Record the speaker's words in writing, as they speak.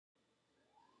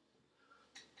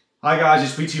Hi guys,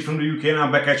 it's PT from the UK and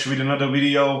I'm back at you with another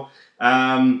video.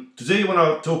 Today what I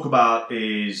want to talk about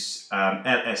is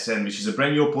LSN, which is a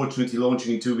brand new opportunity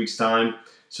launching in 2 weeks time.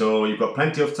 So you've got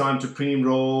plenty of time to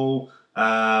pre-enroll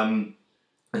and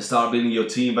start building your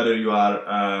team, whether you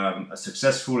are a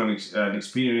successful and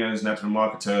experienced network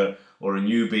marketer or a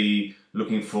newbie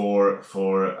looking for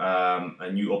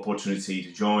a new opportunity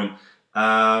to join.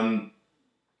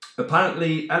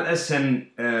 Apparently, LSN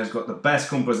has got the best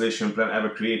composition plan ever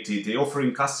created. They're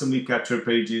offering custom lead capture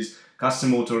pages,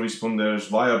 custom autoresponders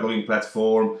via blogging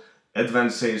platform,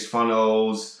 advanced sales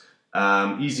funnels,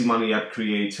 easy money app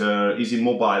creator, easy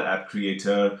mobile app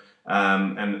creator,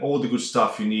 and all the good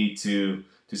stuff you need to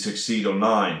succeed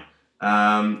online.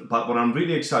 But what I'm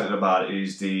really excited about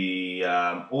is the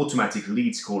automatic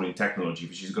lead scoring technology,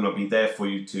 which is going to be there for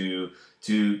you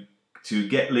to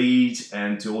get leads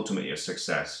and to automate your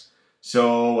success.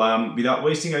 So without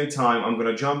wasting any time, I'm going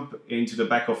to jump into the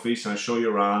back office and show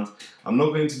you around. I'm not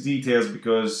going into details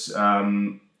because,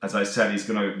 as I said, it's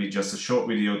going to be just a short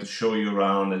video to show you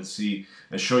around and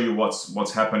show you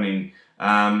what's happening.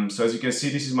 So as you can see,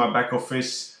 this is my back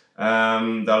office. There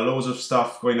are loads of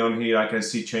stuff going on here. I can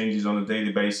see changes on a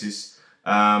daily basis.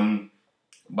 But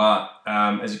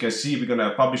as you can see, we're going to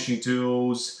have publishing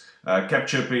tools,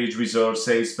 capture page wizard,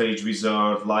 sales page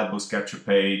wizard, lightbox capture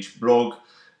page, blog,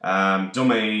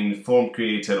 domain, form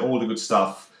creator, all the good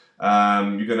stuff.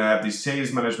 You're gonna have this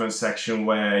sales management section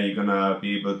where you're gonna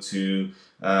be able to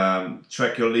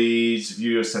track your leads,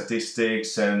 view your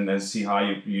statistics, and see how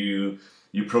you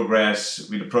progress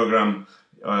with the program,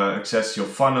 access your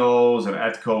funnels and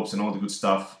ad copes and all the good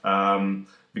stuff.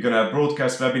 We're gonna have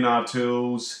broadcast webinar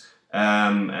tools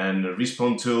and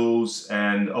respond tools,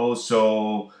 and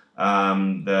also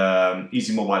the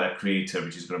easy mobile app creator,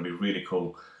 which is going to be really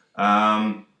cool.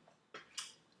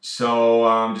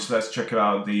 Just let's check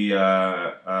out the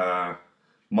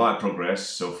my progress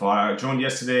so far. I joined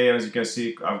yesterday, and as you can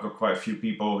see, I've got quite a few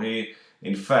people here.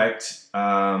 In fact,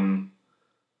 I'm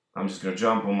just going to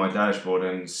jump on my dashboard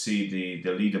and see the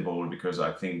leaderboard, because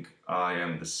I think I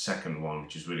am the second one,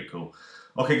 which is really cool.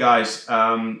 Okay guys,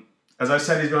 as I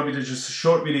said, it's going to be just a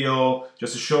short video,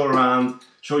 just to show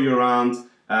you around.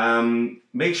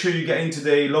 Make sure you get in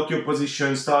today, lock your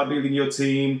position, start building your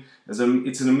team. It's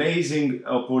an amazing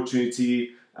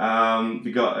opportunity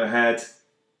we got ahead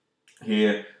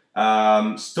here.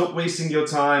 Stop wasting your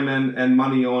time and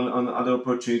money on other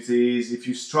opportunities. If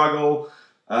you struggle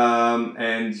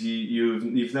and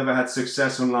you've never had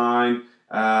success online,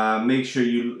 make sure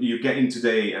you get in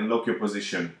today and lock your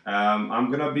position. I'm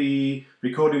gonna be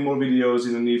recording more videos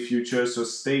in the near future, so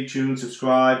stay tuned,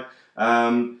 subscribe.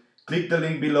 Click the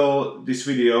link below this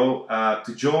video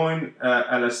to join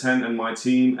LSN and my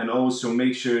team, and also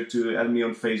make sure to add me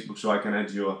on Facebook so I can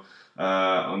add you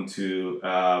onto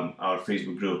our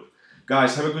Facebook group.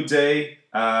 Guys, have a good day,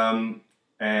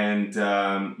 and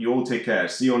you all take care.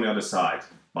 See you on the other side.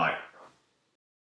 Bye.